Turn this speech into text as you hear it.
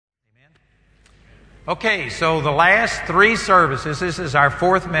Okay, so the last three services, this is our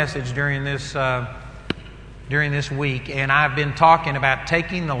fourth message during this week, and I've been talking about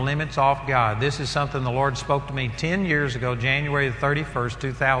taking the limits off God. This is something the Lord spoke to me 10 years ago, January the 31st,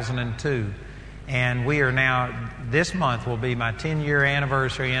 2002. And we are now, this month will be my 10-year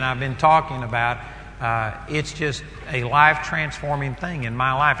anniversary, and I've been talking about it's just a life-transforming thing in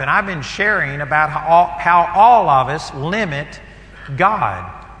my life. And I've been sharing about how all of us limit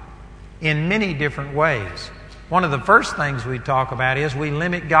God in many different ways. One of the first things we talk about is we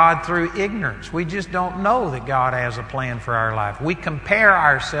limit God through ignorance. We just don't know that God has a plan for our life. We compare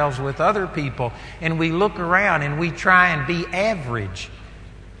ourselves with other people, and we look around and we try and be average.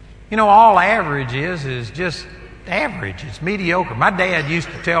 You know, all average is just average. It's mediocre. My dad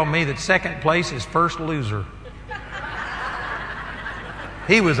used to tell me that second place is first loser.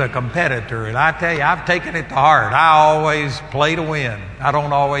 He was a competitor, and I tell you, I've taken it to heart. I always play to win. I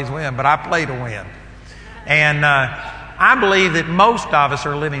don't always win, but I play to win. And I believe that most of us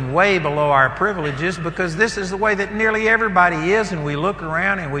are living way below our privileges because this is the way that nearly everybody is, and we look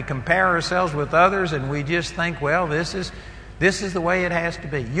around and we compare ourselves with others, and we just think, well, this is the way it has to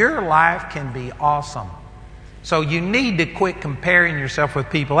be. Your life can be awesome. So you need to quit comparing yourself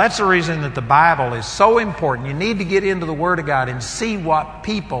with people. That's the reason that the Bible is so important. You need to get into the Word of God and see what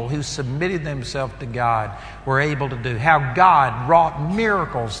people who submitted themselves to God were able to do, how God wrought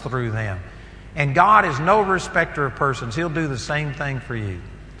miracles through them. And God is no respecter of persons. He'll do the same thing for you.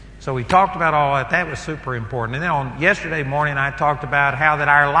 So we talked about all that. That was super important. And then on yesterday morning, I talked about how that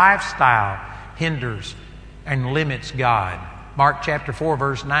our lifestyle hinders and limits God. Mark chapter 4,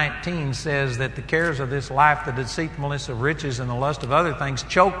 verse 19 says that the cares of this life, the deceitfulness of riches, and the lust of other things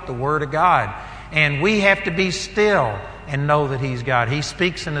choke the Word of God. And we have to be still and know that He's God. He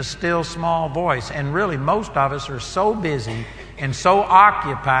speaks in a still, small voice. And really, most of us are so busy and so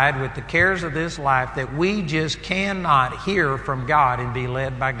occupied with the cares of this life that we just cannot hear from God and be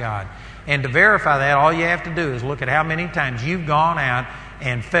led by God. And to verify that, all you have to do is look at how many times you've gone out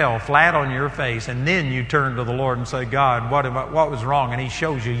and fell flat on your face, and then you turn to the Lord and say, God, what was wrong? And He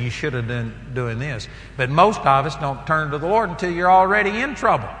shows you should have been doing this. But most of us don't turn to the Lord until you're already in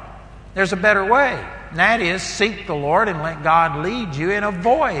trouble. There's a better way, and that is seek the Lord and let God lead you and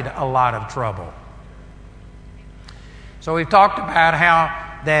avoid a lot of trouble. So we've talked about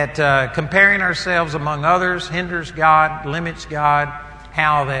how that comparing ourselves among others hinders God, limits God,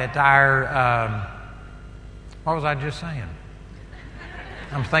 how that our... what was I just saying?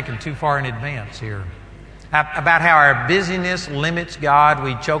 I'm thinking too far in advance here. About how our busyness limits God.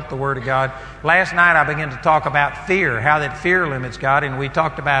 We choke the Word of God. Last night I began to talk about fear, how that fear limits God. And we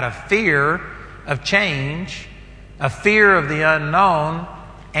talked about a fear of change, a fear of the unknown,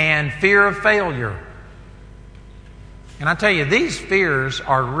 and fear of failure. And I tell you, these fears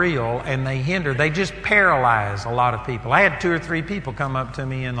are real and they just paralyze a lot of people. I had 2 or 3 people come up to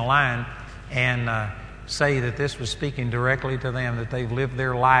me in the line and say that this was speaking directly to them, that they've lived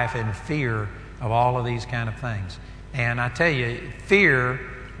their life in fear of all of these kind of things. And I tell you, fear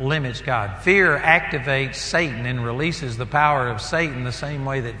limits God. Fear activates Satan and releases the power of Satan the same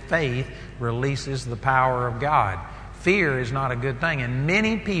way that faith releases the power of God. Fear is not a good thing, and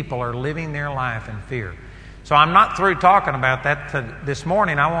many people are living their life in fear. So I'm not through talking about that this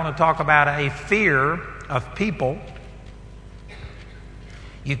morning. I want to talk about a fear of people.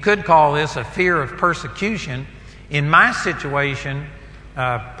 You could call this a fear of persecution. In my situation,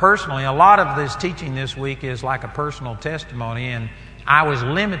 personally, a lot of this teaching this week is like a personal testimony, and I was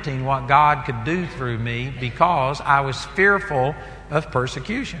limiting what God could do through me because I was fearful of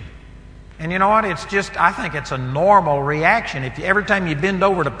persecution. And you know what? I think it's a normal reaction. Every time you bend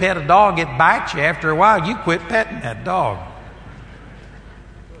over to pet a dog, it bites you. After a while, you quit petting that dog.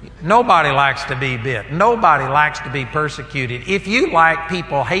 Nobody likes to be bit. Nobody likes to be persecuted. If you like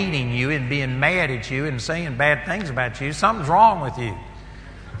people hating you and being mad at you and saying bad things about you, something's wrong with you.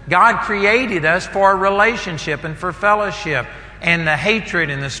 God created us for a relationship and for fellowship. And the hatred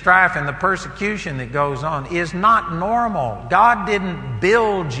and the strife and the persecution that goes on is not normal. God didn't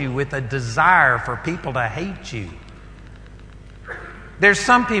build you with a desire for people to hate you. There's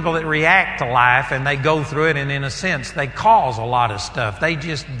some people that react to life and they go through it, and in a sense they cause a lot of stuff. They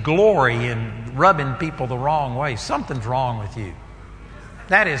just glory in rubbing people the wrong way. Something's wrong with you.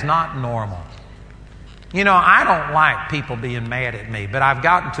 That is not normal. You know, I don't like people being mad at me, but I've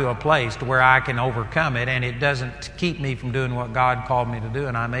gotten to a place to where I can overcome it, and it doesn't keep me from doing what God called me to do,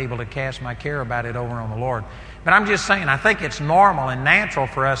 and I'm able to cast my care about it over on the Lord. But I'm just saying, I think it's normal and natural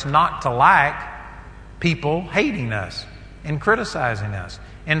for us not to like people hating us and criticizing us.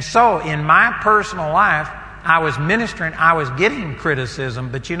 And so in my personal life, I was ministering, I was getting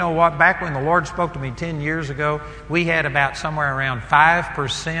criticism, but you know what? Back when the Lord spoke to me 10 years ago, we had about somewhere around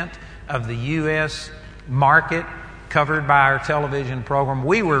 5% of the U.S. market covered by our television program.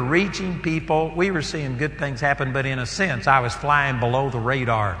 We were reaching people. We were seeing good things happen, but in a sense, I was flying below the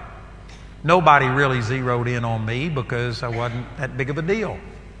radar. Nobody really zeroed in on me because I wasn't that big of a deal.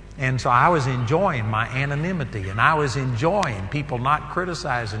 And so I was enjoying my anonymity, and I was enjoying people not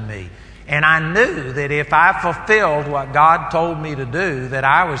criticizing me. And I knew that if I fulfilled what God told me to do, that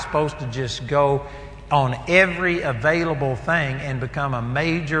I was supposed to just go on every available thing and become a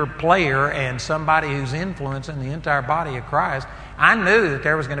major player and somebody who's influencing the entire body of Christ. I knew that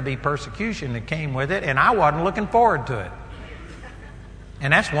there was going to be persecution that came with it, and I wasn't looking forward to it.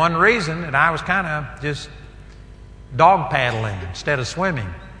 And that's one reason that I was kind of just dog paddling instead of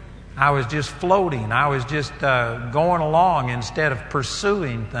swimming. I was just floating. I was just going along instead of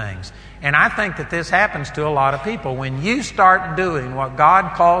pursuing things. And I think that this happens to a lot of people. When you start doing what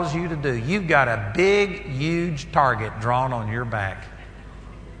God calls you to do, you've got a big, huge target drawn on your back.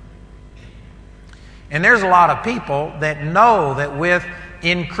 And there's a lot of people that know that with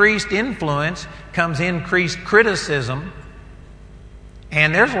increased influence comes increased criticism.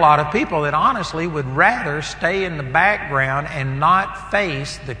 And there's a lot of people that honestly would rather stay in the background and not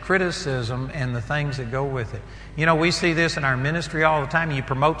face the criticism and the things that go with it. You know, we see this in our ministry all the time. You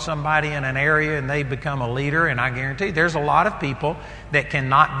promote somebody in an area and they become a leader, and I guarantee there's a lot of people that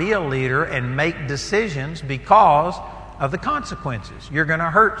cannot be a leader and make decisions because of the consequences. You're going to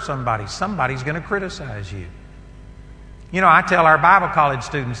hurt somebody. Somebody's going to criticize you. You know, I tell our Bible college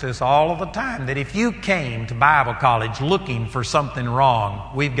students this all of the time, that if you came to Bible college looking for something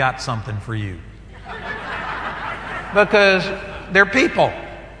wrong, we've got something for you. Because they're people.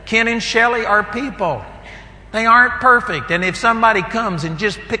 Ken and Shelley are people. They aren't perfect. And if somebody comes and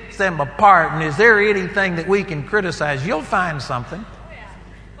just picks them apart, and is there anything that we can criticize, you'll find something.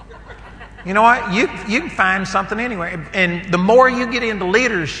 You know what? You can find something anywhere. And the more you get into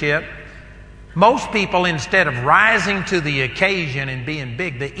leadership, most people, instead of rising to the occasion and being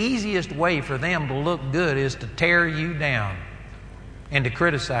big, the easiest way for them to look good is to tear you down and to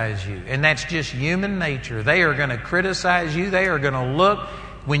criticize you. And that's just human nature. They are going to criticize you. They are going to look.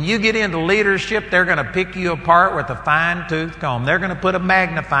 When you get into leadership, they're going to pick you apart with a fine-tooth comb. They're going to put a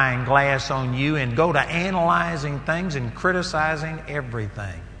magnifying glass on you and go to analyzing things and criticizing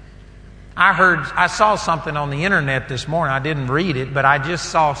everything. I saw something on the internet this morning. I didn't read it, but I just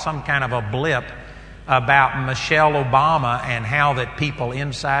saw some kind of a blip about Michelle Obama and how that people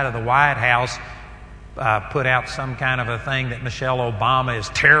inside of the White House put out some kind of a thing that Michelle Obama is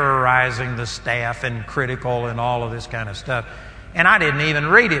terrorizing the staff and critical and all of this kind of stuff. And I didn't even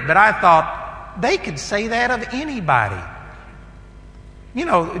read it, but I thought they could say that of anybody. You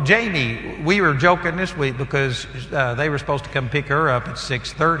know, Jamie, we were joking this week because they were supposed to come pick her up at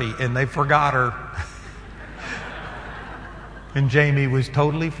 6:30 and they forgot her. And Jamie was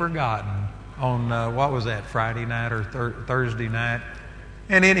totally forgotten on, what was that, Friday night or Thursday night?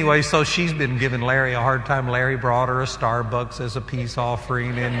 And anyway, so she's been giving Larry a hard time. Larry brought her a Starbucks as a peace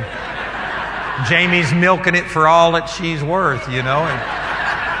offering, and Jamie's milking it for all that she's worth, you know.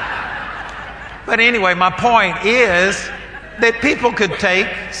 But anyway, my point is that people could take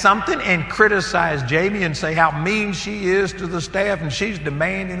something and criticize Jamie and say how mean she is to the staff and she's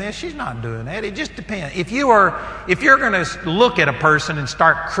demanding this. She's not doing that. It just depends. If you're going to look at a person and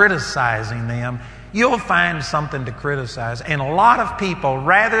start criticizing them, you'll find something to criticize. And a lot of people,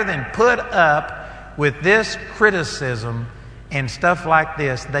 rather than put up with this criticism and stuff like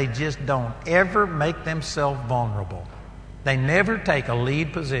this, they just don't ever make themselves vulnerable. They never take a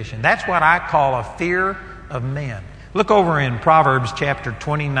lead position. That's what I call a fear of men. Look over in Proverbs chapter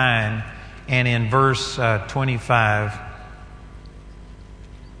 29 and in verse 25.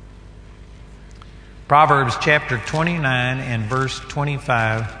 Proverbs chapter 29 and verse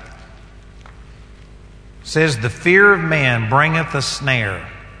 25 says, "The fear of man bringeth a snare,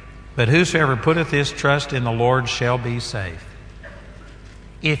 but whosoever putteth his trust in the Lord shall be safe."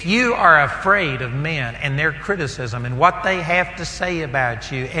 If you are afraid of men and their criticism and what they have to say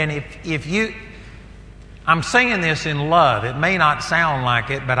about you, and if you... I'm saying this in love. It may not sound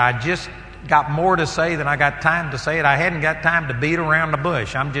like it, but I just got more to say than I got time to say it. I hadn't got time to beat around the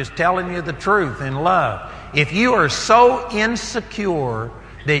bush. I'm just telling you the truth in love. If you are so insecure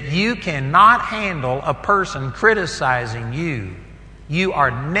that you cannot handle a person criticizing you, you are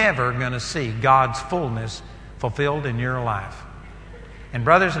never going to see God's fullness fulfilled in your life. And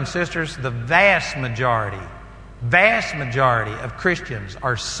brothers and sisters, the vast majority of Christians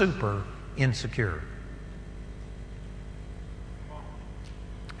are super insecure.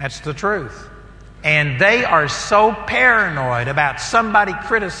 That's the truth. And they are so paranoid about somebody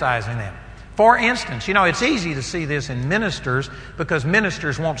criticizing them. For instance, it's easy to see this in ministers because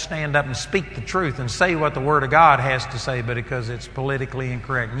ministers won't stand up and speak the truth and say what the Word of God has to say, but because it's politically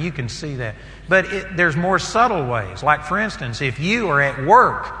incorrect. And you can see that. But there's more subtle ways. Like, for instance, if you are at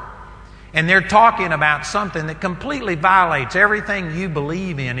work and they're talking about something that completely violates everything you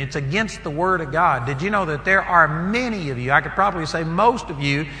believe in, it's against the Word of God. Did you know that there are many of you, I could probably say most of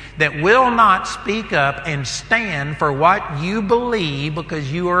you, that will not speak up and stand for what you believe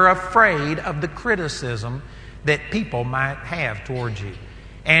because you are afraid of the criticism that people might have towards you?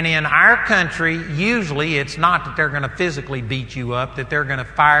 And in our country, usually it's not that they're going to physically beat you up, that they're going to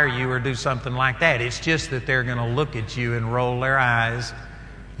fire you or do something like that. It's just that they're going to look at you and roll their eyes.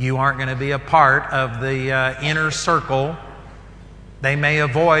 You aren't going to be a part of the inner circle. They may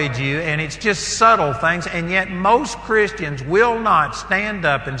avoid you, and it's just subtle things. And yet most Christians will not stand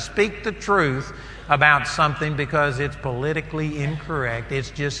up and speak the truth about something because it's politically incorrect.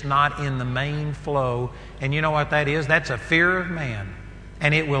 It's just not in the main flow. And you know what that is? That's a fear of man.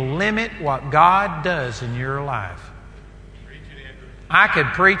 And it will limit what God does in your life. I could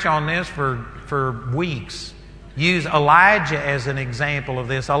preach on this for weeks. Use Elijah as an example of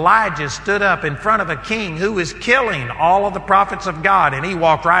this. Elijah stood up in front of a king who was killing all of the prophets of God, and he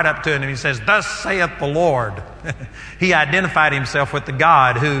walked right up to him and he says, "Thus saith the Lord." He identified himself with the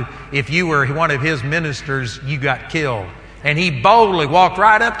God who, if you were one of his ministers, you got killed. And he boldly walked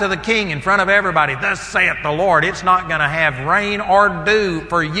right up to the king in front of everybody. "Thus saith the Lord, it's not going to have rain or dew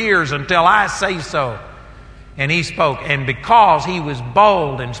for years until I say so." And he spoke. And because he was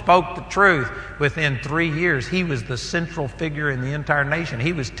bold and spoke the truth, within 3 years, he was the central figure in the entire nation.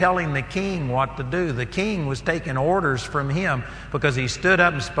 He was telling the king what to do. The king was taking orders from him because he stood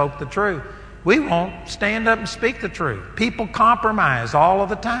up and spoke the truth. We won't stand up and speak the truth. People compromise all of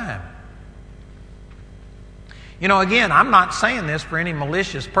the time. Again, I'm not saying this for any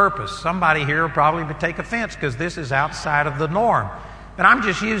malicious purpose. Somebody here will probably take offense because this is outside of the norm. But I'm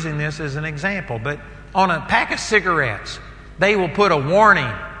just using this as an example. But on a pack of cigarettes, they will put a warning.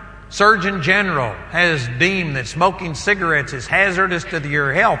 Surgeon General has deemed that smoking cigarettes is hazardous to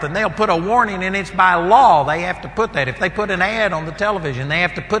your health, and they'll put a warning, and it's by law they have to put that. If they put an ad on the television, they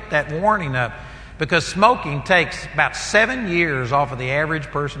have to put that warning up because smoking takes about 7 years off of the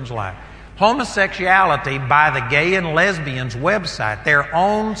average person's life. Homosexuality, by the gay and lesbians website, their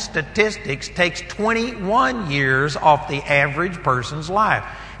own statistics, takes 21 years off the average person's life.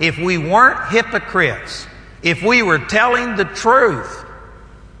 If we weren't hypocrites, if we were telling the truth,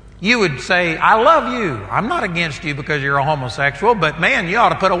 you would say, "I love you. I'm not against you because you're a homosexual, but man, you ought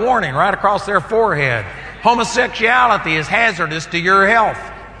to put a warning right across their forehead. Homosexuality is hazardous to your health."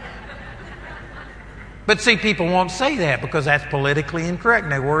 But see, people won't say that because that's politically incorrect,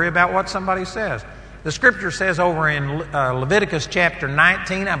 and they worry about what somebody says. The Scripture says over in Leviticus chapter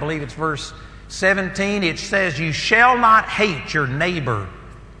 19, I believe it's verse 17, it says, "You shall not hate your neighbor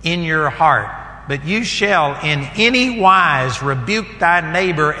in your heart, but you shall in any wise rebuke thy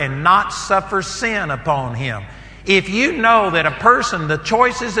neighbor and not suffer sin upon him." If you know that a person, the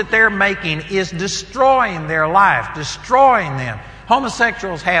choices that they're making is destroying their life, destroying them.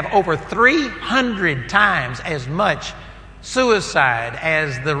 Homosexuals have over 300 times as much suicide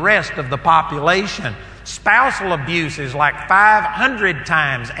as the rest of the population. Spousal abuse is like 500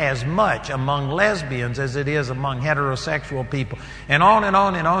 times as much among lesbians as it is among heterosexual people. And on and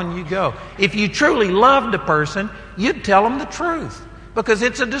on and on you go. If you truly loved a person, you'd tell them the truth because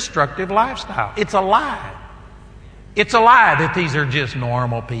it's a destructive lifestyle. It's a lie. It's a lie that these are just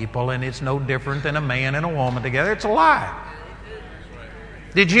normal people and it's no different than a man and a woman together. It's a lie.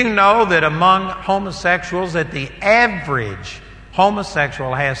 Did you know that among homosexuals that the average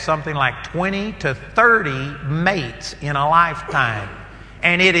homosexual has something like 20 to 30 mates in a lifetime?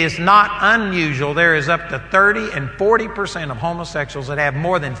 And it is not unusual. There is up to 30 and 40% of homosexuals that have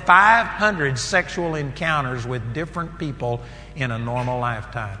more than 500 sexual encounters with different people in a normal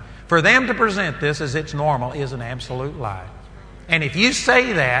lifetime. For them to present this as it's normal is an absolute lie. And if you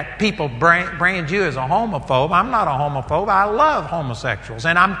say that, people brand you as a homophobe. I'm not a homophobe. I love homosexuals.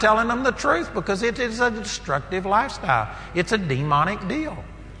 And I'm telling them the truth because it is a destructive lifestyle. It's a demonic deal.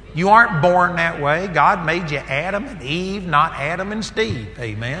 You aren't born that way. God made you Adam and Eve, not Adam and Steve.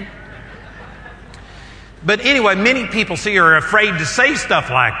 Amen. But anyway, many people are afraid to say stuff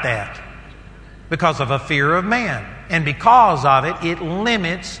like that because of a fear of man. And because of it, it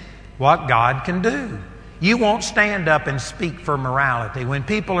limits what God can do. You won't stand up and speak for morality. When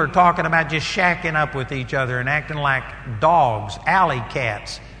people are talking about just shacking up with each other and acting like dogs, alley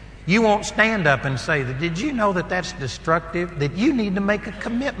cats, You won't stand up and say, did you know that that's destructive? That you need to make a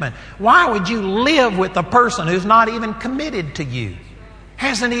commitment. Why would you live with a person who's not even committed to you?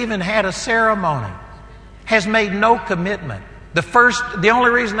 Hasn't even had a ceremony? Has made no commitment? The only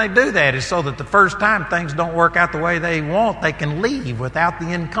reason they do that is so that the first time things don't work out the way they want, they can leave without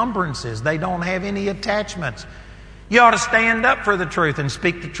the encumbrances. They don't have any attachments. You ought to stand up for the truth and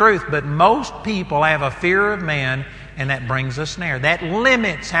speak the truth, but most people have a fear of man, and that brings a snare. That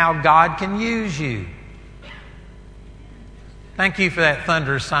limits how God can use you. Thank you for that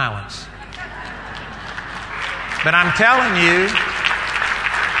thunderous silence. But I'm telling you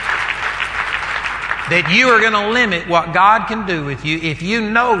that you are going to limit what God can do with you if you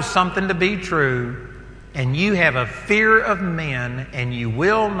know something to be true and you have a fear of men and you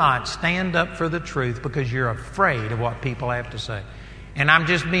will not stand up for the truth because you're afraid of what people have to say. And I'm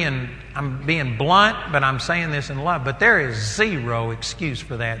being blunt, but I'm saying this in love, but there is zero excuse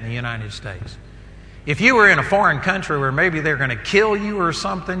for that in the United States. If you were in a foreign country where maybe they're going to kill you or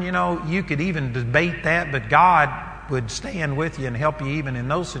something, you could even debate that, but God would stand with you and help you even in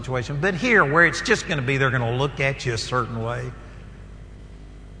those situations. But here, where it's just going to be, they're going to look at you a certain way.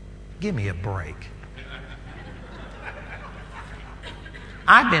 Give me a break.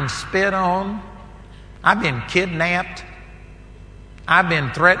 I've been spit on. I've been kidnapped. I've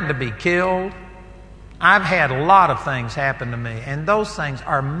been threatened to be killed. I've had a lot of things happen to me, and those things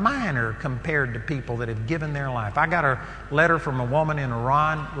are minor compared to people that have given their life. I got a letter from a woman in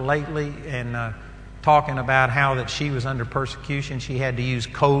Iran lately, and talking about how that she was under persecution. She had to use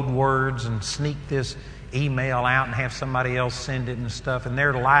code words and sneak this email out and have somebody else send it and stuff, and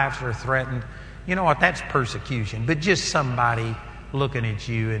their lives are threatened. You know what? That's persecution. But just somebody looking at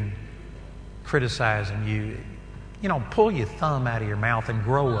you and criticizing you, pull your thumb out of your mouth and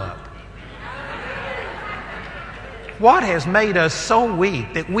grow up. What has made us so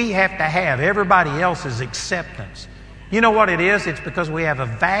weak that we have to have everybody else's acceptance? You know what it is? It's because we have a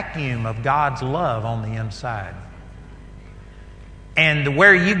vacuum of God's love on the inside. And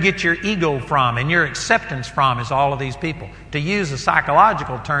where you get your ego from and your acceptance from is all of these people. To use a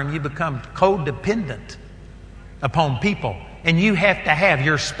psychological term, you become codependent upon people. And you have to have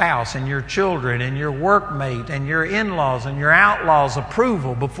your spouse and your children and your workmate and your in-laws and your outlaws'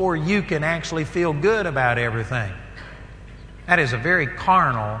 approval before you can actually feel good about everything. That is a very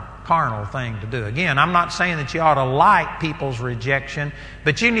carnal thing to do. Again, I'm not saying that you ought to like people's rejection,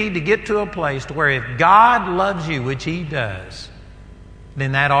 but you need to get to a place to where if God loves you, which He does,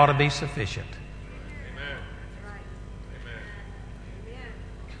 then that ought to be sufficient. Amen.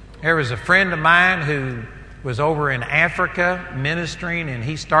 There was a friend of mine who was over in Africa ministering, and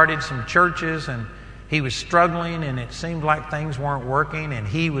he started some churches, and he was struggling, and it seemed like things weren't working, and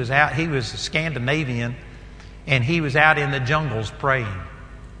he was Scandinavian, and he was out in the jungles praying.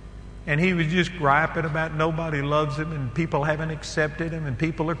 And he was just griping about nobody loves him and people haven't accepted him and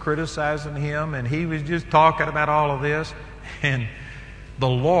people are criticizing him. And he was just talking about all of this. And the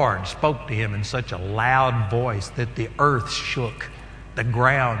Lord spoke to him in such a loud voice that the earth shook. The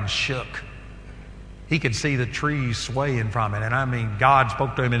ground shook. He could see the trees swaying from it. And God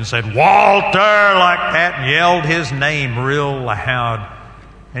spoke to him and said, "Walter," like that, and yelled his name real loud.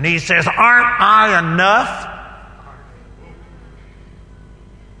 And he says, "Aren't I enough?"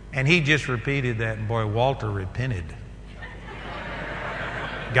 And he just repeated that, and boy, Walter repented.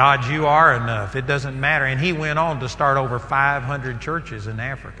 God, you are enough. It doesn't matter. And he went on to start over 500 churches in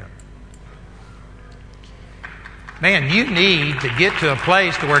Africa. Man, you need to get to a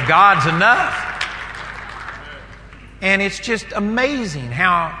place to where God's enough. And it's just amazing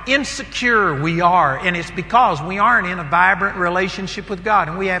how insecure we are. And it's because we aren't in a vibrant relationship with God,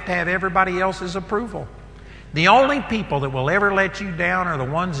 and we have to have everybody else's approval. The only people that will ever let you down are the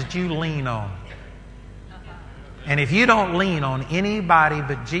ones that you lean on. And if you don't lean on anybody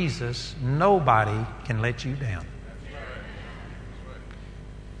but Jesus, nobody can let you down.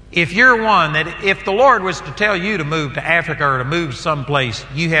 If you're one that, if the Lord was to tell you to move to Africa or to move someplace,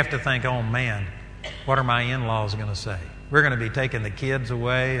 you have to think, oh man, what are my in-laws going to say? We're going to be taking the kids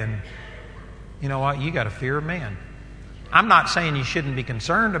away, and you know what? You got a fear of man. I'm not saying you shouldn't be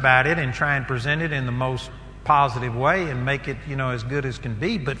concerned about it and try and present it in the most positive way and make it, as good as can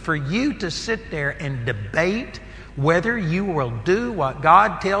be. But for you to sit there and debate whether you will do what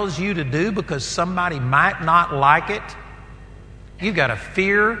God tells you to do because somebody might not like it, you've got a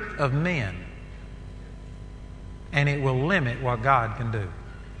fear of men. And it will limit what God can do.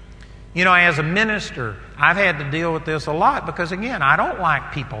 As a minister, I've had to deal with this a lot because, again, I don't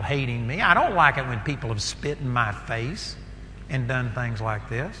like people hating me. I don't like it when people have spit in my face and done things like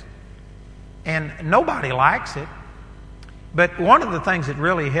this. And nobody likes it. But one of the things that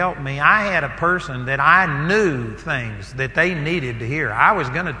really helped me, I had a person that I knew things that they needed to hear. I was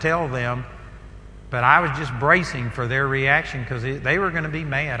going to tell them, but I was just bracing for their reaction because they were going to be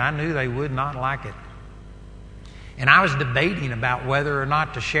mad. I knew they would not like it. And I was debating about whether or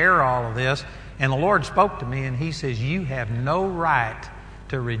not to share all of this. And the Lord spoke to me and He says, you have no right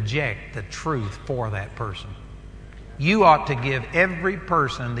to reject the truth for that person. You ought to give every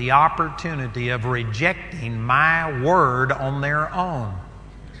person the opportunity of rejecting my word on their own.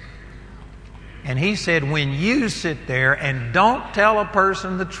 And He said, when you sit there and don't tell a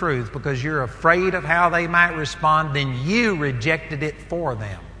person the truth because you're afraid of how they might respond, then you rejected it for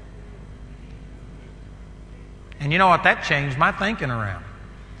them. And you know what? That changed my thinking around.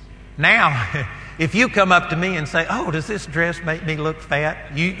 Now, if you come up to me and say, oh, does this dress make me look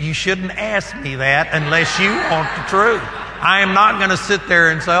fat? You shouldn't ask me that unless you want the truth. I am not going to sit there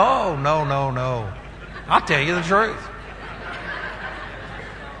and say, oh, no. I'll tell you the truth.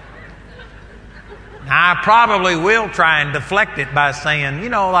 Now, I probably will try and deflect it by saying,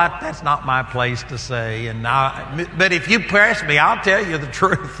 that's not my place to say. But if you press me, I'll tell you the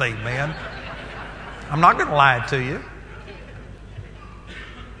truth, amen. I'm not going to lie to you.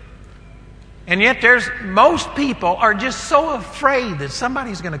 And yet most people are just so afraid that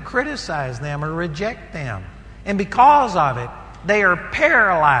somebody's going to criticize them or reject them. And because of it, they are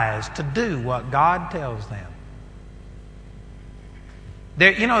paralyzed to do what God tells them.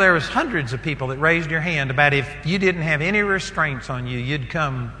 There was hundreds of people that raised your hand about if you didn't have any restraints on you, you'd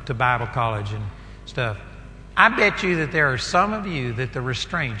come to Bible college and stuff. I bet you that there are some of you that the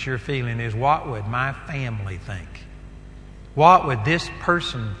restraints you're feeling is, what would my family think? What would this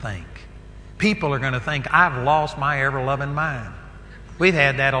person think? People are going to think I've lost my ever-loving mind. We've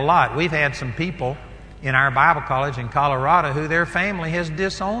had that a lot. We've had some people in our Bible college in Colorado who their family has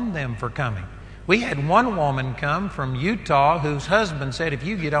disowned them for coming. We had one woman come from Utah whose husband said, if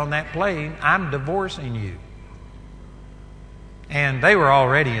you get on that plane, I'm divorcing you. And they were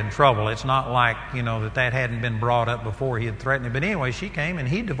already in trouble. It's not like, that hadn't been brought up before he had threatened it. But anyway, she came and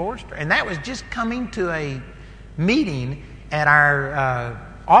he divorced her. And that was just coming to a meeting at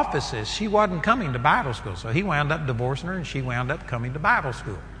our offices. She wasn't coming to Bible school. So he wound up divorcing her and she wound up coming to Bible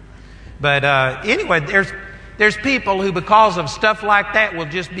school. But anyway, there's people who, because of stuff like that, will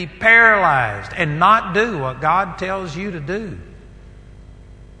just be paralyzed and not do what God tells you to do.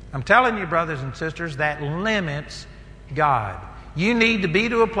 I'm telling you, brothers and sisters, that limits God. You need to be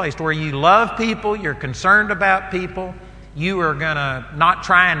to a place where you love people, you're concerned about people, you are going to not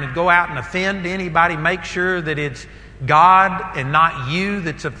try and go out and offend anybody. Make sure that it's God and not you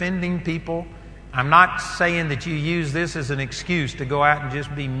that's offending people. I'm not saying that you use this as an excuse to go out and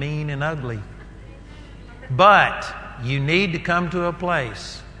just be mean and ugly. But you need to come to a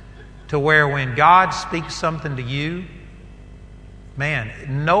place to where when God speaks something to you,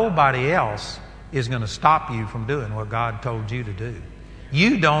 man, nobody else is going to stop you from doing what God told you to do.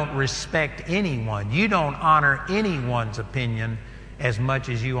 You don't respect anyone. You don't honor anyone's opinion as much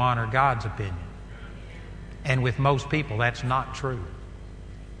as you honor God's opinion. And with most people, that's not true.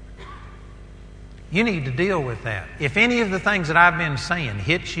 You need to deal with that. If any of the things that I've been saying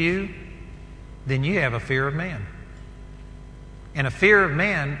hits you, then you have a fear of man. And a fear of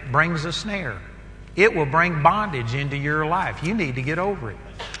man brings a snare. It will bring bondage into your life. You need to get over it.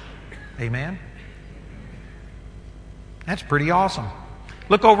 Amen? That's pretty awesome.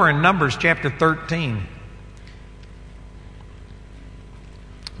 Look over in Numbers chapter 13.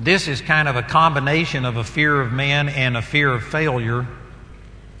 This is kind of a combination of a fear of man and a fear of failure.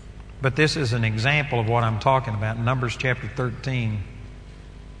 But this is an example of what I'm talking about. Numbers chapter 13.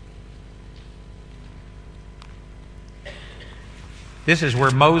 This is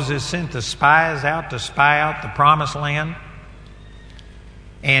where Moses sent the spies out to spy out the promised land.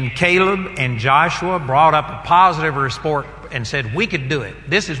 And Caleb and Joshua brought up a positive report and said, we could do it.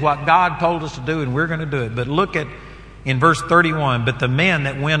 This is what God told us to do and we're going to do it. But look at in verse 31, but the men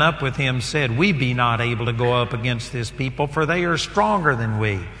that went up with him said, we be not able to go up against this people, for they are stronger than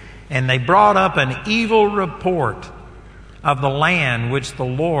we. And they brought up an evil report of the land which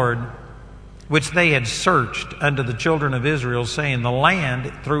they had searched unto the children of Israel, saying, the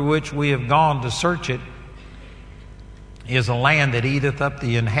land through which we have gone to search it is a land that eateth up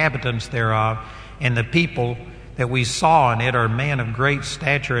the inhabitants thereof, and the people that we saw in it are men of great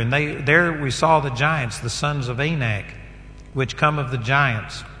stature. And there we saw the giants, the sons of Anak, which come of the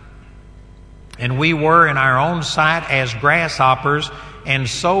giants. And we were in our own sight as grasshoppers, and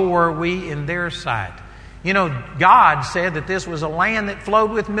so were we in their sight. You know, God said that this was a land that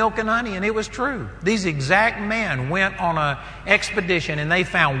flowed with milk and honey, and it was true. These exact men went on an expedition, and they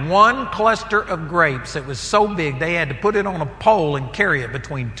found one cluster of grapes that was so big they had to put it on a pole and carry it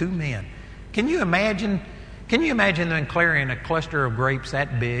between two men. Can you imagine them carrying a cluster of grapes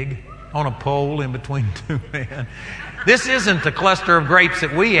that big on a pole in between two men? This isn't the cluster of grapes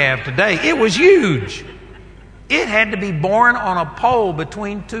that we have today. It was huge. It had to be borne on a pole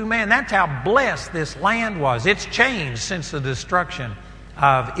between two men. That's how blessed this land was. It's changed since the destruction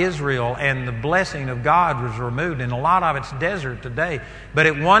of Israel, and the blessing of God was removed, and a lot of it's desert today. But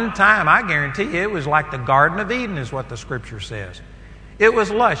at one time, I guarantee you, it was like the Garden of Eden is what the Scripture says. It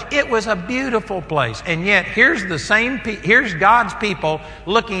was lush. It was a beautiful place. And yet, here's God's people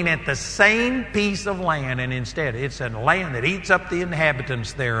looking at the same piece of land, and instead, it's a land that eats up the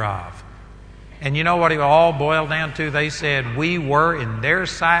inhabitants thereof. And you know what it all boiled down to? They said, we were in their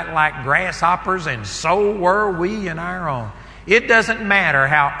sight like grasshoppers, and so were we in our own. It doesn't matter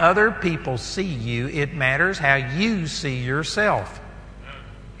how other people see you. It matters how you see yourself.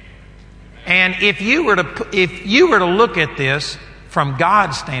 And if you were to look at this from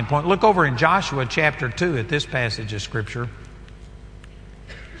God's standpoint, look over in Joshua chapter 2 at this passage of Scripture.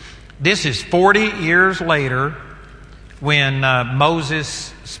 This is 40 years later when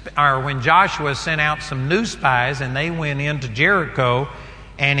when Joshua sent out some new spies, and they went into Jericho.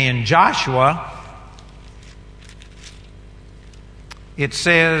 And in Joshua, it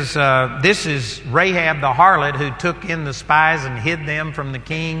says, this is Rahab the harlot who took in the spies and hid them from the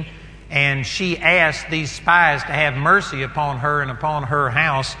king. And she asked these spies to have mercy upon her and upon her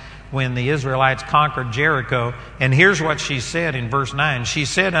house when the Israelites conquered Jericho. And here's what she said in verse 9. She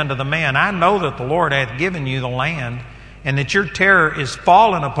said unto the man, I know that the Lord hath given you the land, and that your terror is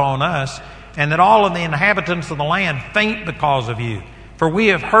fallen upon us, and that all of the inhabitants of the land faint because of you. For we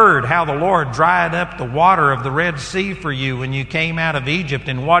have heard how the Lord dried up the water of the Red Sea for you when you came out of Egypt,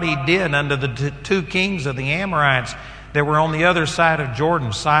 and what He did unto the two kings of the Amorites that were on the other side of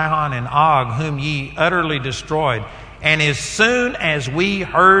Jordan, Sihon and Og, whom ye utterly destroyed. And as soon as we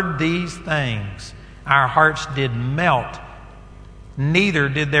heard these things, our hearts did melt. Neither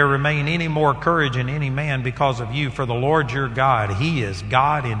did there remain any more courage in any man because of you. For the Lord your God, He is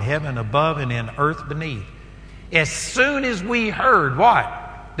God in heaven above and in earth beneath. As soon as we heard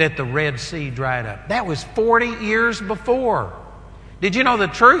what? That the Red Sea dried up. That was 40 years before. Did you know the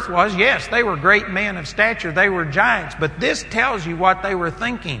truth was, yes, they were great men of stature. They were giants. But this tells you what they were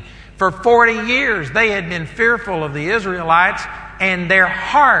thinking. For 40 years, they had been fearful of the Israelites, and their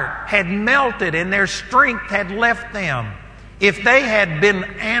heart had melted and their strength had left them. If they had been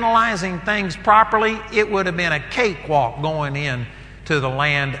analyzing things properly, it would have been a cakewalk going in to the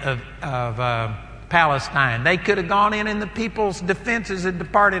land of Palestine. They could have gone in and the people's defenses had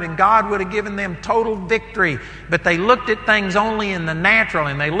departed, and God would have given them total victory. But they looked at things only in the natural,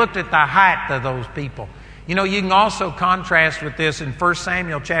 and they looked at the height of those people. You know, you can also contrast with this in 1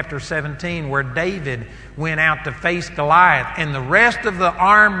 Samuel chapter 17, where David went out to face Goliath, and the rest of the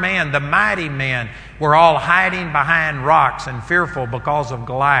armed men, the mighty men, were all hiding behind rocks and fearful because of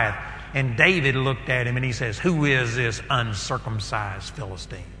Goliath. And David looked at him and he says, who is this uncircumcised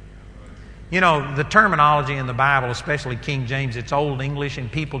Philistine? You know, the terminology in the Bible, especially King James, it's Old English, and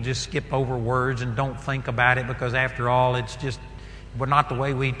people just skip over words and don't think about it because after all, it's just not the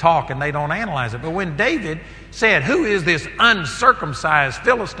way we talk, and they don't analyze it. But when David said, who is this uncircumcised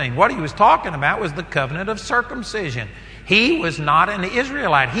Philistine? What he was talking about was the covenant of circumcision. He was not an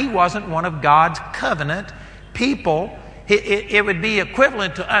Israelite. He wasn't one of God's covenant people. It would be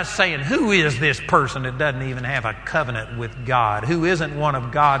equivalent to us saying, who is this person that doesn't even have a covenant with God? Who isn't one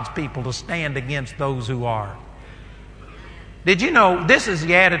of God's people to stand against those who are? Did you know this is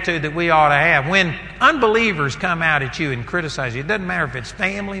the attitude that we ought to have? When unbelievers come out at you and criticize you, it doesn't matter if it's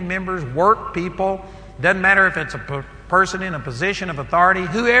family members, work people, it doesn't matter if it's a person in a position of authority,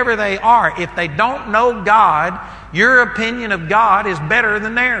 whoever they are, if they don't know God, your opinion of God is better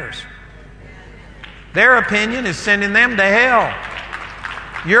than theirs. Their opinion is sending them to hell.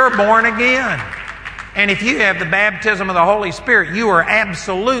 You're born again. And if you have the baptism of the Holy Spirit, you are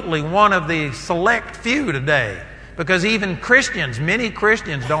absolutely one of the select few today. Because even Christians, many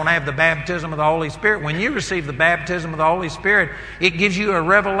Christians don't have the baptism of the Holy Spirit. When you receive the baptism of the Holy Spirit, it gives you a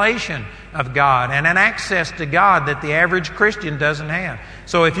revelation of God and an access to God that the average Christian doesn't have.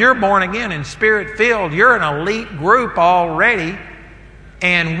 So if you're born again and Spirit-filled, you're an elite group already.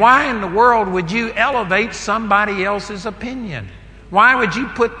 And why in the world would you elevate somebody else's opinion? Why would you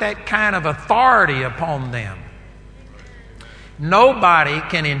put that kind of authority upon them? Nobody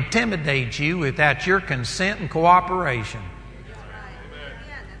can intimidate you without your consent and cooperation.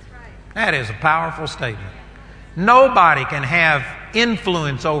 That is a powerful statement. Nobody can have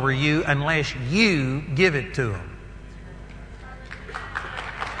influence over you unless you give it to them.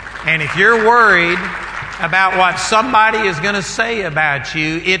 And if you're worried about what somebody is going to say about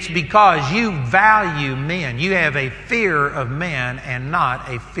you, it's because you value men. You have a fear of men and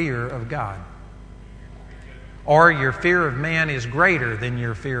not a fear of God. Or your fear of man is greater than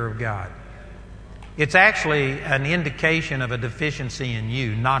your fear of God. It's actually an indication of a deficiency in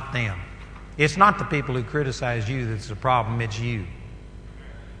you, not them. It's not the people who criticize you that's the problem, it's you.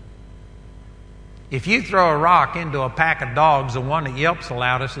 If you throw a rock into a pack of dogs, the one that yelps the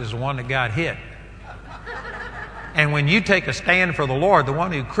loudest is the one that got hit. And when you take a stand for the Lord, the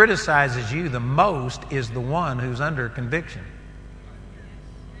one who criticizes you the most is the one who's under conviction.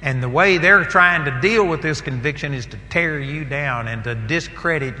 And the way they're trying to deal with this conviction is to tear you down and to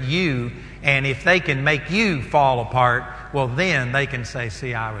discredit you. And if they can make you fall apart, well, then they can say,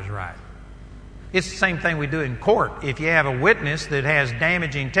 see, I was right. It's the same thing we do in court. If you have a witness that has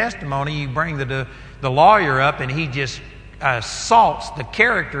damaging testimony, you bring the lawyer up and he just assaults the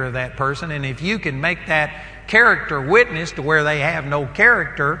character of that person. And if you can make that character witness to where they have no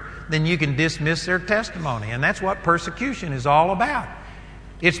character, then you can dismiss their testimony. And that's what persecution is all about.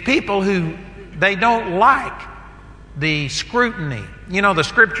 It's people who, they don't like the scrutiny. You know, the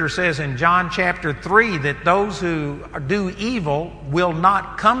Scripture says in John chapter 3 that those who do evil will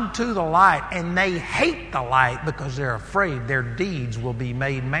not come to the light, and they hate the light because they're afraid their deeds will be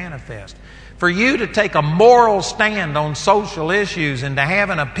made manifest. For you to take a moral stand on social issues and to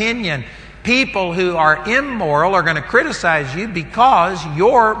have an opinion, people who are immoral are going to criticize you because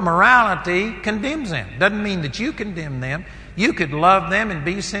your morality condemns them. Doesn't mean that you condemn them. You could love them and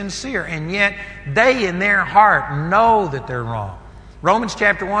be sincere, and yet they in their heart know that they're wrong. Romans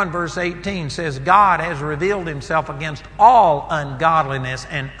chapter 1 verse 18 says, God has revealed Himself against all ungodliness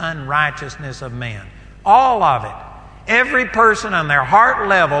and unrighteousness of man. All of it. Every person on their heart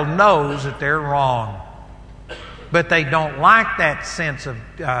level knows that they're wrong. But they don't like that sense of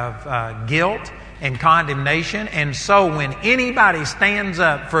guilt and condemnation. And so when anybody stands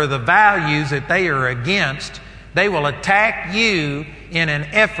up for the values that they are against, they will attack you in an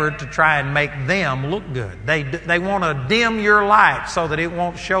effort to try and make them look good. They want to dim your light so that it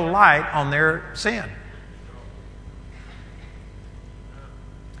won't show light on their sin.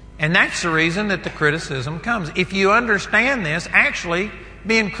 And that's the reason that the criticism comes. If you understand this, actually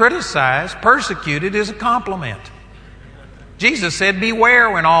being criticized, persecuted is a compliment. Jesus said,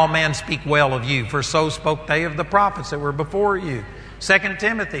 beware when all men speak well of you, for so spoke they of the prophets that were before you. 2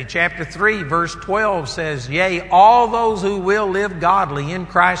 Timothy chapter 3 verse 12 says, yea, all those who will live godly in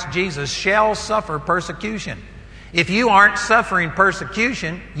Christ Jesus shall suffer persecution. If you aren't suffering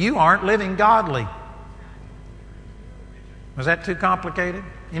persecution, you aren't living godly. Was that too complicated?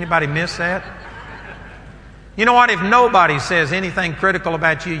 Anybody miss that? You know what? If nobody says anything critical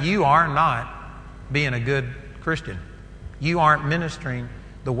about you, you are not being a good Christian. You aren't ministering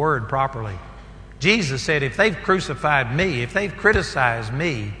the Word properly. Jesus said, if they've crucified me, if they've criticized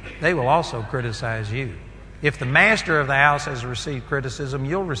me, they will also criticize you. If the master of the house has received criticism,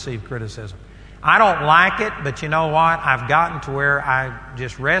 you'll receive criticism. I don't like it, but you know what? I've gotten to where I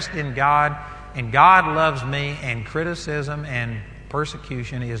just rest in God, and God loves me, and criticism and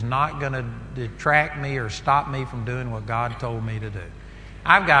persecution is not going to detract me or stop me from doing what God told me to do.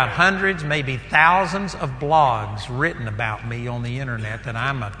 I've got hundreds, maybe thousands of blogs written about me on the internet that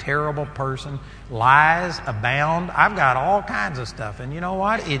I'm a terrible person, lies abound. I've got all kinds of stuff. And you know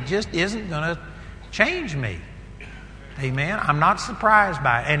what? It just isn't going to change me. Amen? I'm not surprised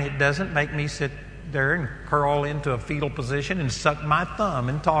by it. And it doesn't make me sit there and curl into a fetal position and suck my thumb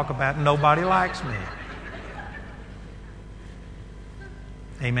and talk about nobody likes me.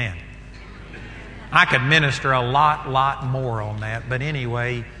 Amen. I could minister a lot more on that. But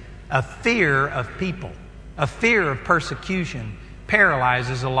anyway, a fear of people, a fear of persecution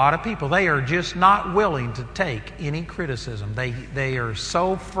paralyzes a lot of people. They are just not willing to take any criticism. They are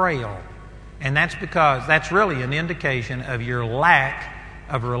so frail. And that's because that's really an indication of your lack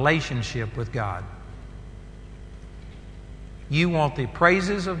of relationship with God. You want the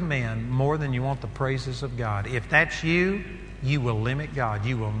praises of men more than you want the praises of God. If that's you, you will limit God.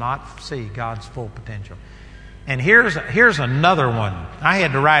 You will not see God's full potential. And here's another one. I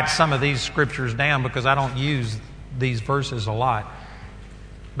had to write some of these scriptures down because I don't use these verses a lot.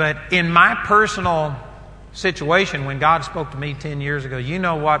 But in my personal situation, when God spoke to me 10 years ago, you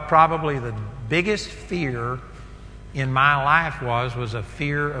know what probably the biggest fear in my life was a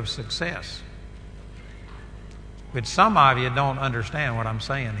fear of success. But some of you don't understand what I'm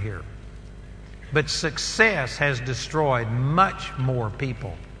saying here. But success has destroyed much more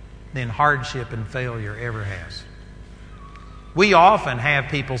people than hardship and failure ever has. We often have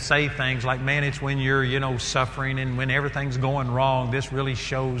people say things like, man, it's when you're, suffering and when everything's going wrong, this really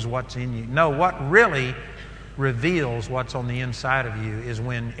shows what's in you. No, what really reveals what's on the inside of you is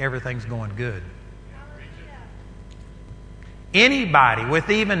when everything's going good. Anybody with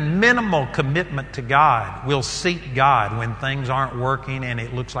even minimal commitment to God will seek God when things aren't working and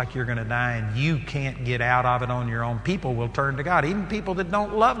it looks like you're going to die and you can't get out of it on your own. People will turn to God. Even people that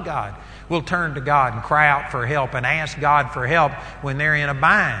don't love God will turn to God and cry out for help and ask God for help when they're in a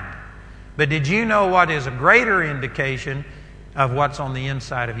bind. But did you know what is a greater indication of what's on the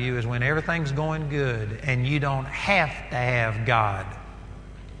inside of you is when everything's going good and you don't have to have God?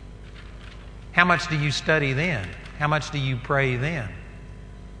 How much do you study then? How much do you pray then?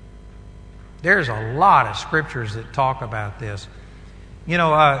 There's a lot of scriptures that talk about this.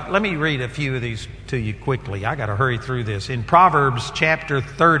 Let me read a few of these to you quickly. I got to hurry through this. In Proverbs chapter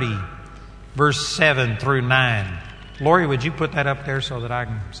 30, verse 7 through 9. Lori, would you put that up there so that I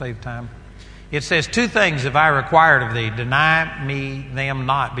can save time? It says, 2 things have I required of thee. Deny me them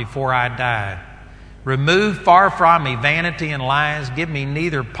not before I die. Remove far from me vanity and lies. Give me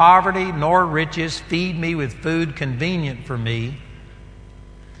neither poverty nor riches. Feed me with food convenient for me.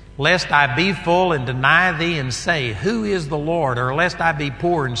 Lest I be full and deny thee and say, who is the Lord? Or lest I be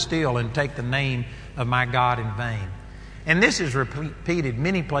poor and steal and take the name of my God in vain. And this is repeated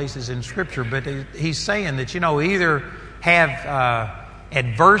many places in Scripture, but he's saying that, either have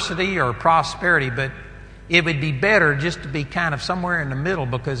adversity or prosperity, but it would be better just to be kind of somewhere in the middle,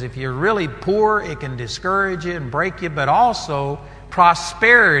 because if you're really poor, it can discourage you and break you, but also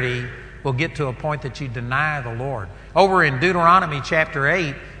prosperity will get to a point that you deny the Lord. Over in Deuteronomy chapter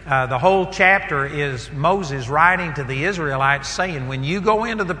 8, the whole chapter is Moses writing to the Israelites saying, when you go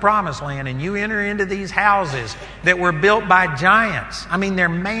into the promised land and you enter into these houses that were built by giants, they're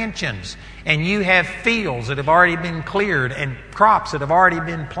mansions, and you have fields that have already been cleared and crops that have already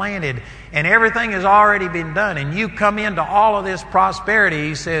been planted and everything has already been done, and you come into all of this prosperity,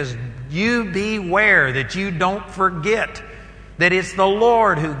 he says, you beware that you don't forget that it's the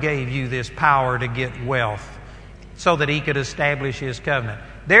Lord who gave you this power to get wealth so that He could establish His covenant.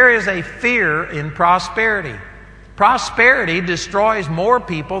 There is a fear in prosperity. Prosperity destroys more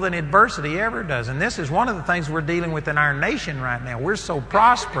people than adversity ever does. And this is one of the things we're dealing with in our nation right now. We're so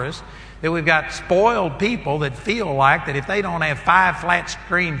prosperous that we've got spoiled people that feel like that if they don't have 5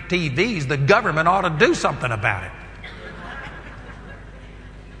 flat-screen TVs, the government ought to do something about it.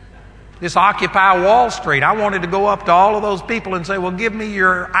 This Occupy Wall Street, I wanted to go up to all of those people and say, well, give me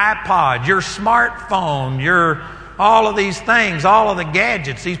your iPod, your smartphone, your all of these things, all of the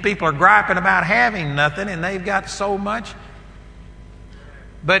gadgets. These people are griping about having nothing, and they've got so much.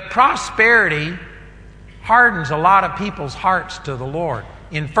 But prosperity hardens a lot of people's hearts to the Lord.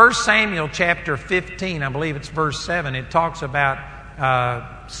 In 1 Samuel chapter 15, I believe it's verse 7, it talks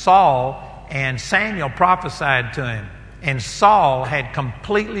about Saul, and Samuel prophesied to him. And Saul had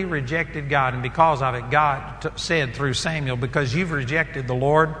completely rejected God, and because of it, God said through Samuel, because you've rejected the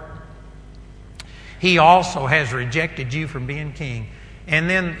Lord, He also has rejected you from being king. And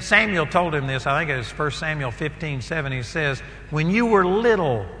then Samuel told him this, I think it was 1 Samuel 15:7. He says, when you were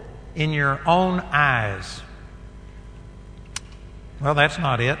little in your own eyes. Well, that's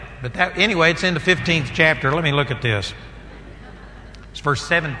not it. But anyway, it's in the 15th chapter. Let me look at this. It's verse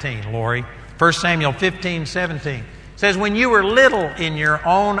 17, Lori. 1 Samuel 15:17. It says, when you were little in your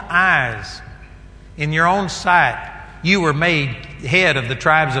own eyes, in your own sight, you were made head of the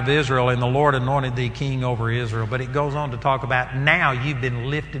tribes of Israel, and the Lord anointed thee king over Israel. But it goes on to talk about now you've been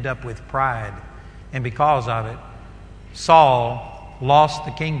lifted up with pride. And because of it, Saul lost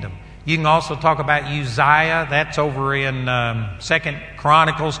the kingdom. You can also talk about Uzziah. That's over in 2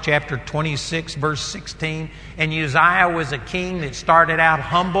 Chronicles chapter 26, verse 16. And Uzziah was a king that started out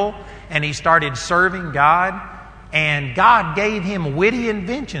humble, and he started serving God. And God gave him witty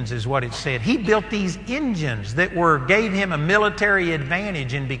inventions, is what it said. He built these engines that gave him a military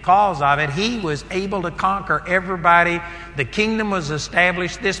advantage, and because of it, he was able to conquer everybody. The kingdom was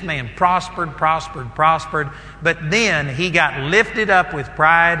established. This man prospered. But then he got lifted up with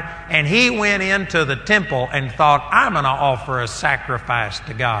pride, and he went into the temple and thought, I'm going to offer a sacrifice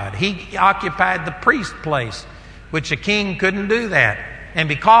to God. He occupied the priest place, which a king couldn't do that. And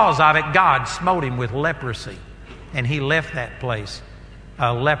because of it, God smote him with leprosy. And he left that place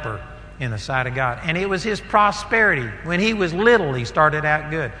a leper in the sight of God. And it was his prosperity. When he was little, he started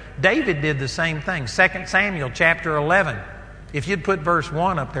out good. David did the same thing. 2 Samuel chapter 11. If you'd put verse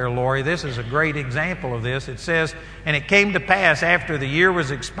 1 up there, Lori, this is a great example of this. It says, and it came to pass after the year was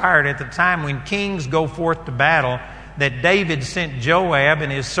expired, at the time when kings go forth to battle, that David sent Joab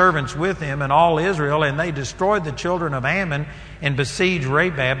and his servants with him and all Israel, and they destroyed the children of Ammon and besieged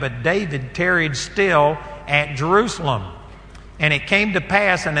Rabab, but David tarried still at Jerusalem. And it came to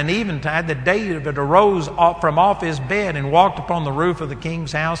pass in an eventide that David arose from off his bed and walked upon the roof of the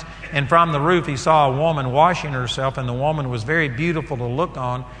king's house. And from the roof he saw a woman washing herself, and the woman was very beautiful to look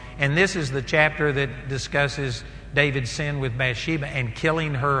on. And this is the chapter that discusses David's sin with Bathsheba and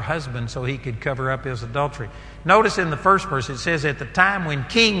killing her husband so he could cover up his adultery. Notice in the first verse it says, at the time when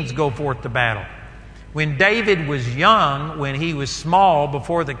kings go forth to battle. When David was young, when he was small,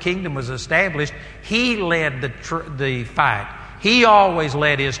 before the kingdom was established, he led the fight. He always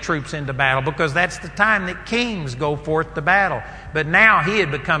led his troops into battle because that's the time that kings go forth to battle. But now he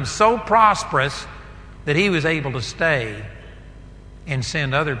had become so prosperous that he was able to stay and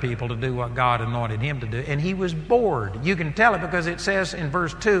send other people to do what God anointed him to do. And he was bored. You can tell it because it says in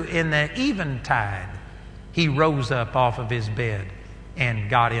verse 2, in the eventide, he rose up off of his bed and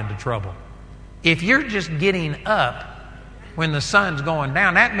got into trouble. If you're just getting up when the sun's going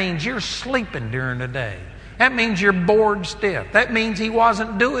down, that means you're sleeping during the day. That means you're bored stiff. That means he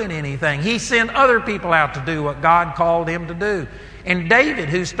wasn't doing anything. He sent other people out to do what God called him to do. And David,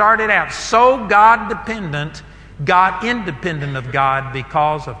 who started out so God-dependent, got independent of God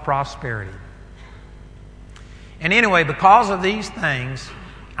because of prosperity. And anyway, because of these things,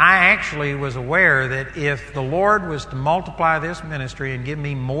 I actually was aware that if the Lord was to multiply this ministry and give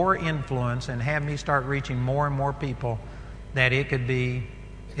me more influence and have me start reaching more and more people, that it could be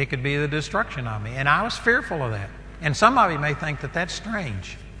the destruction of me. And I was fearful of that. And some of you may think that that's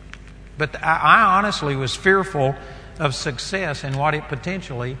strange. But I honestly was fearful of success and what it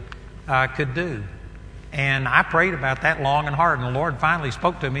potentially could do. And I prayed about that long and hard. And the Lord finally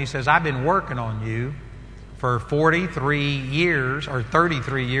spoke to me. He says, I've been working on you for 43 years, or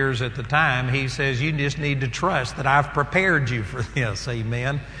 33 years at the time. He says, you just need to trust that I've prepared you for this.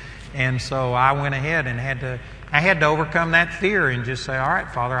 Amen. And so I went ahead and I had to overcome that fear and just say, all right,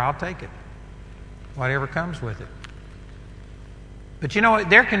 Father, I'll take it. Whatever comes with it. But you know, it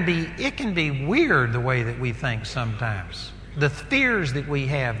can be weird the way that we think sometimes. The fears that we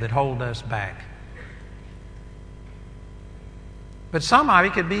have that hold us back. But some of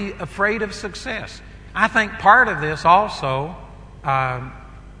you could be afraid of success. I think part of this also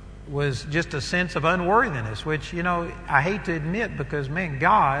was just a sense of unworthiness, which, you know, I hate to admit because, man,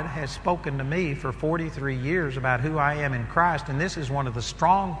 God has spoken to me for 43 years about who I am in Christ, and this is one of the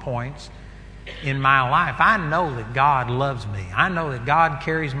strong points in my life. I know that God loves me. I know that God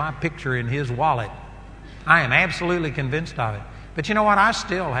carries my picture in His wallet. I am absolutely convinced of it. But you know what? I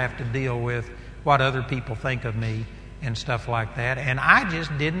still have to deal with what other people think of me and stuff like that, and I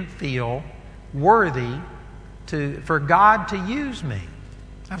just didn't feel worthy for God to use me.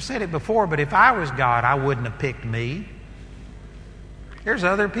 I've said it before, but if I was God, I wouldn't have picked me. There's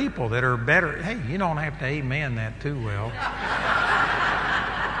other people that are better. Hey, you don't have to amen that too well.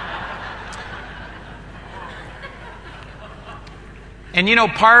 And you know,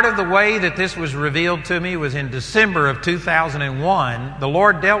 part of the way that this was revealed to me was in December of 2001. The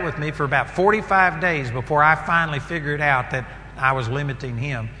Lord dealt with me for about 45 days before I finally figured out that I was limiting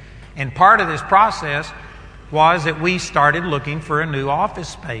Him. And part of this process was that we started looking for a new office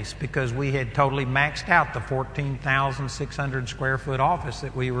space because we had totally maxed out the 14,600 square foot office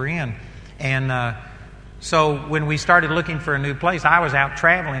that we were in. And so when we started looking for a new place, I was out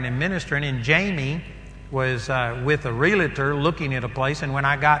traveling and ministering, and Jamie was with a realtor looking at a place. And when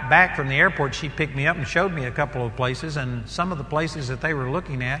I got back from the airport, she picked me up and showed me a couple of places, and some of the places that they were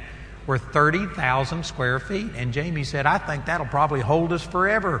looking at were 30,000 square feet. And Jamie said, I think that'll probably hold us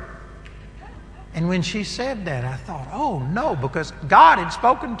forever. And when she said that, I thought, oh no, because God had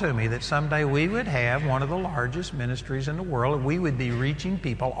spoken to me that someday we would have one of the largest ministries in the world, and we would be reaching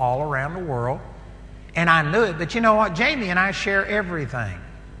people all around the world. And I knew it. But you know what? Jamie and I share everything.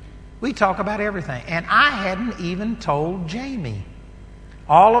 We talk about everything. And I hadn't even told Jamie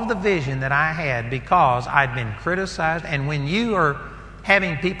all of the vision that I had because I'd been criticized. And when you are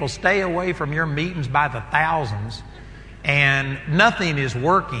having people stay away from your meetings by the thousands and nothing is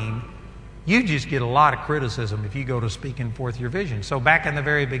working, you just get a lot of criticism if you go to speaking forth your vision. So back in the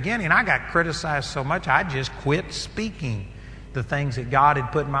very beginning, I got criticized so much, I just quit speaking the things that God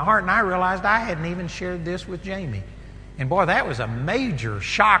had put in my heart. And I realized I hadn't even shared this with Jamie. And boy, that was a major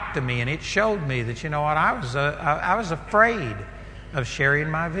shock to me. And it showed me that, you know what, I was afraid of sharing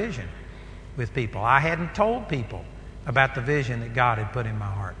my vision with people. I hadn't told people about the vision that God had put in my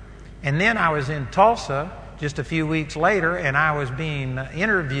heart. And then I was in Tulsa just a few weeks later, and I was being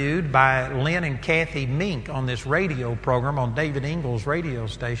interviewed by Lynn and Kathy Mink on this radio program on David Ingles' radio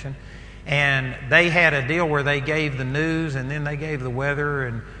station. And they had a deal where they gave the news, and then they gave the weather,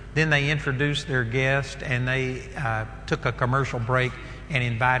 and then they introduced their guest, and they took a commercial break and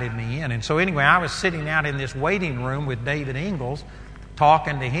invited me in. And so anyway, I was sitting out in this waiting room with David Ingalls,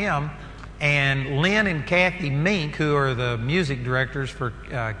 talking to him, and Lynn and Kathy Mink, who are the music directors for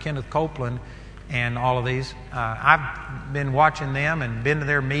Kenneth Copeland and all of these, I've been watching them and been to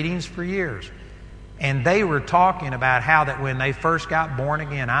their meetings for years. And they were talking about how that when they first got born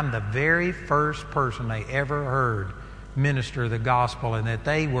again, I'm the very first person they ever heard minister the gospel, and that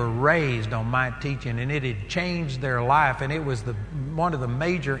they were raised on my teaching, and it had changed their life, and it was one of the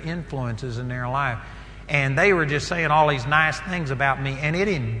major influences in their life. And they were just saying all these nice things about me, and it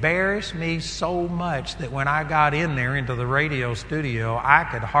embarrassed me so much that when I got in there into the radio studio, I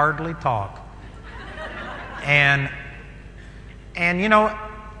could hardly talk. And you know,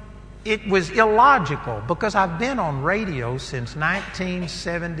 it was illogical, because I've been on radio since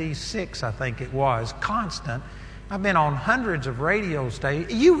 1976, I think it was, constant. I've been on hundreds of radio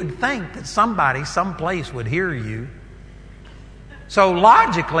stations. You would think that somebody, someplace would hear you. So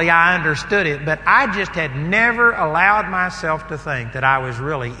logically, I understood it, but I just had never allowed myself to think that I was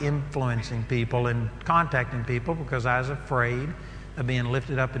really influencing people and contacting people, because I was afraid of being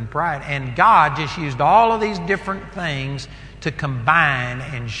lifted up in pride. And God just used all of these different things to combine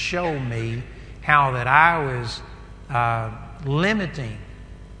and show me how that I was limiting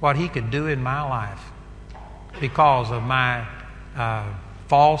what He could do in my life because of my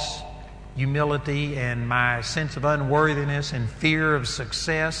false humility and my sense of unworthiness and fear of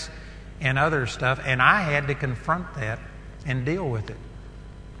success and other stuff. And I had to confront that and deal with it.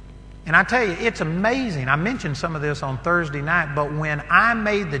 And I tell you, it's amazing. I mentioned some of this on Thursday night, but when I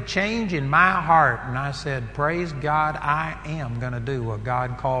made the change in my heart and I said, praise God, I am going to do what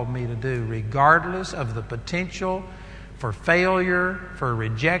God called me to do, regardless of the potential for failure, for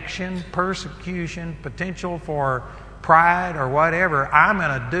rejection, persecution, potential for pride or whatever, I'm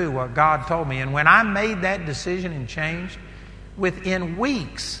going to do what God told me. And when I made that decision and changed, within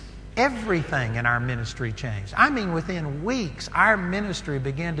weeks, everything in our ministry changed. I mean, within weeks, our ministry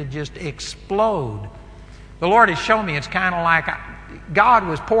began to just explode. The Lord has shown me it's kind of like God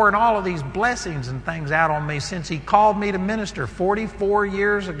was pouring all of these blessings and things out on me since He called me to minister 44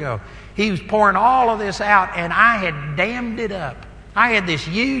 years ago. He was pouring all of this out, and I had dammed it up. I had this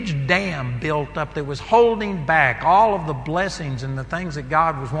huge dam built up that was holding back all of the blessings and the things that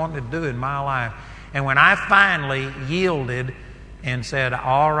God was wanting to do in my life. And when I finally yielded and said,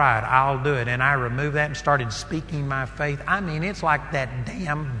 all right, I'll do it, and I removed that and started speaking my faith, I mean, it's like that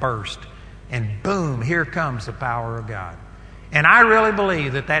dam burst, and boom, here comes the power of God. And I really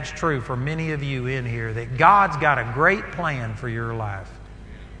believe that that's true for many of you in here, that God's got a great plan for your life.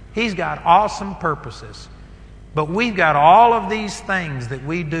 He's got awesome purposes. But we've got all of these things that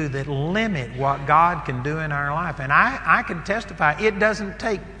we do that limit what God can do in our life. And I can testify, it doesn't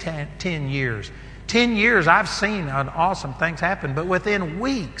take 10 years. 10 years, I've seen awesome things happen. But within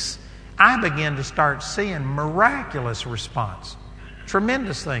weeks, I began to start seeing miraculous response.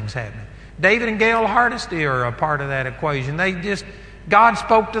 Tremendous things happening. David and Gail Hardesty are a part of that equation. God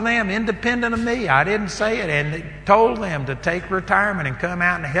spoke to them independent of me. I didn't say it, and told them to take retirement and come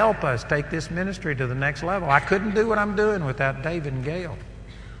out and help us take this ministry to the next level. I couldn't do what I'm doing without David and Gail.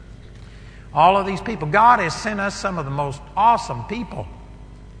 All of these people. God has sent us some of the most awesome people.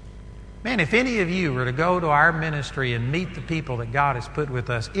 Man, if any of you were to go to our ministry and meet the people that God has put with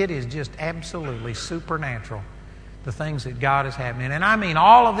us, it is just absolutely supernatural, the things that God is happening. And I mean,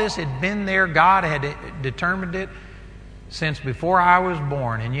 all of this had been there. God had determined it since before I was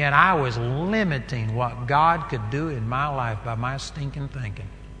born, and yet I was limiting what God could do in my life by my stinking thinking.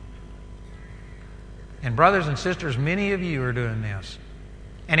 And brothers and sisters, many of you are doing this.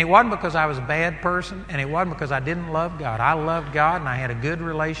 And it wasn't because I was a bad person, and it wasn't because I didn't love God. I loved God, and I had a good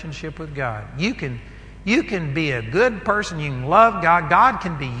relationship with God. You can be a good person. You can love God. God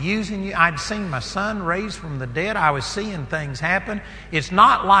can be using you. I'd seen my son raised from the dead. I was seeing things happen. It's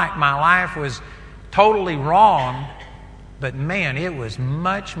not like my life was totally wrong, but man, it was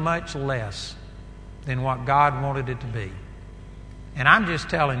much, much less than what God wanted it to be. And I'm just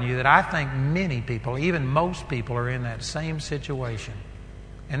telling you that I think many people, even most people, are in that same situation.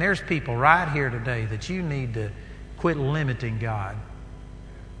 And there's people right here today that you need to quit limiting God.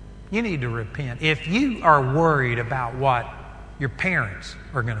 You need to repent. If you are worried about what your parents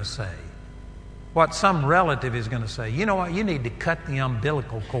are going to say, what some relative is going to say, you know what? You need to cut the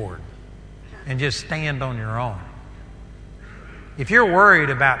umbilical cord and just stand on your own. If you're worried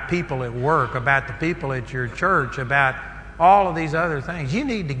about people at work, about the people at your church, about all of these other things, you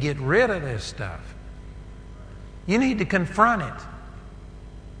need to get rid of this stuff. You need to confront it.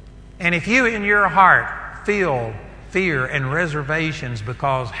 And if you in your heart feel fear and reservations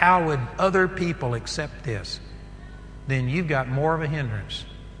because how would other people accept this, then you've got more of a hindrance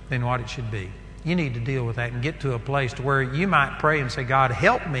than what it should be. You need to deal with that and get to a place to where you might pray and say, God,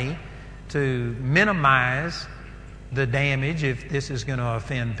 help me to minimize the damage if this is going to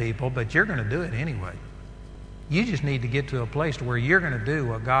offend people, but you're going to do it anyway. You just need to get to a place to where you're going to do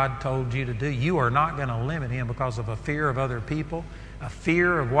what God told you to do. You are not going to limit Him because of a fear of other people, a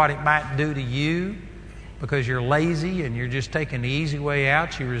fear of what it might do to you because you're lazy and you're just taking the easy way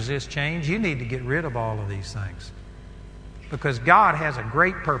out. You resist change. You need to get rid of all of these things because God has a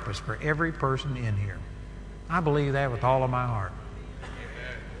great purpose for every person in here. I believe that with all of my heart.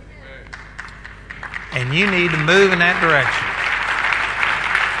 And you need to move in that direction.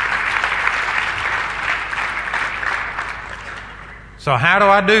 So how do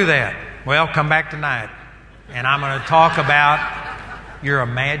I do that? Well, come back tonight, and I'm going to talk about your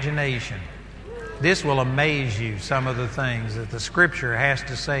imagination. This will amaze you, some of the things that the Scripture has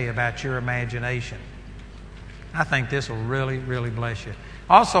to say about your imagination. I think this will really, really bless you.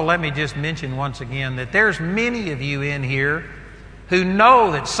 Also, let me just mention once again that there's many of you in here who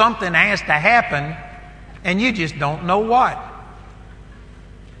know that something has to happen, and you just don't know what.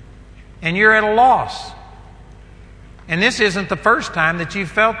 And you're at a loss. And this isn't the first time that you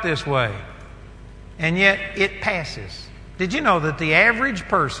felt this way. And yet it passes. Did you know that the average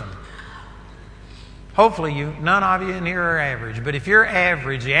person, hopefully none of you in here are average, but if you're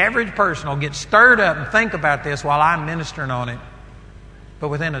average, the average person will get stirred up and think about this while I'm ministering on it. But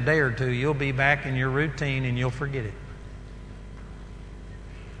within a day or two, you'll be back in your routine and you'll forget it.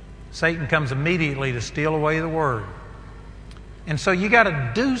 Satan comes immediately to steal away the Word. And so you got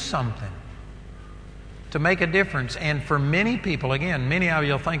to do something to make a difference. And for many people, again, many of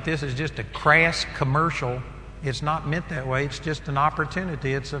you will think this is just a crass commercial. It's not meant that way. It's just an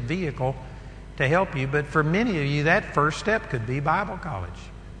opportunity. It's a vehicle to help you. But for many of you, that first step could be Bible college.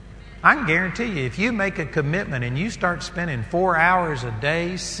 I can guarantee you, if you make a commitment and you start spending 4 hours a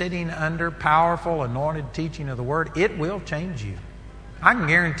day sitting under powerful, anointed teaching of the Word, it will change you. I can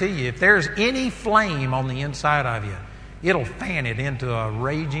guarantee you, if there's any flame on the inside of you, it'll fan it into a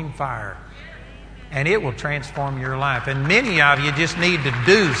raging fire. And it will transform your life. And many of you just need to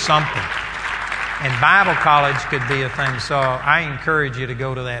do something. And Bible college could be a thing. So I encourage you to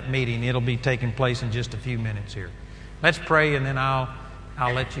go to that meeting. It'll be taking place in just a few minutes here. Let's pray and then I'll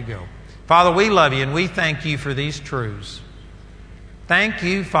let you go. Father, we love you and we thank you for these truths. Thank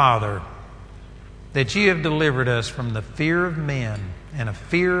you, Father, that you have delivered us from the fear of men and a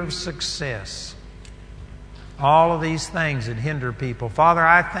fear of success. All of these things that hinder people. Father,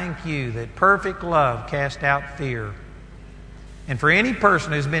 I thank you that perfect love casts out fear. And for any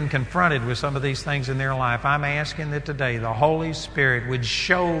person who's been confronted with some of these things in their life, I'm asking that today the Holy Spirit would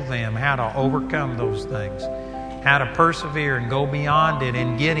show them how to overcome those things, how to persevere and go beyond it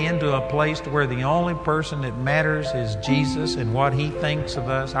and get into a place to where the only person that matters is Jesus and what He thinks of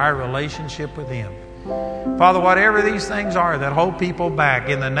us, our relationship with Him. Father, whatever these things are that hold people back,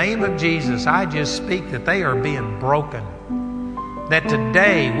 in the name of Jesus, I just speak that they are being broken. That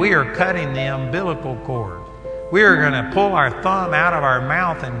today we are cutting the umbilical cord. We are going to pull our thumb out of our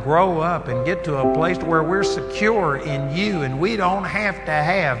mouth and grow up and get to a place where we're secure in you and we don't have to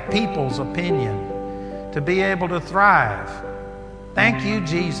have people's opinion to be able to thrive. Thank you,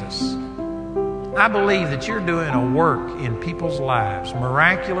 Jesus. I believe that you're doing a work in people's lives,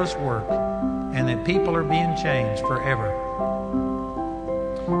 miraculous work, and that people are being changed forever.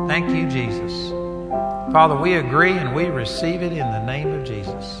 Thank you, Jesus. Father, we agree and we receive it in the name of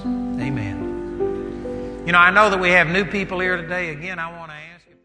Jesus. Amen. You know, I know that we have new people here today. Again, I want to ask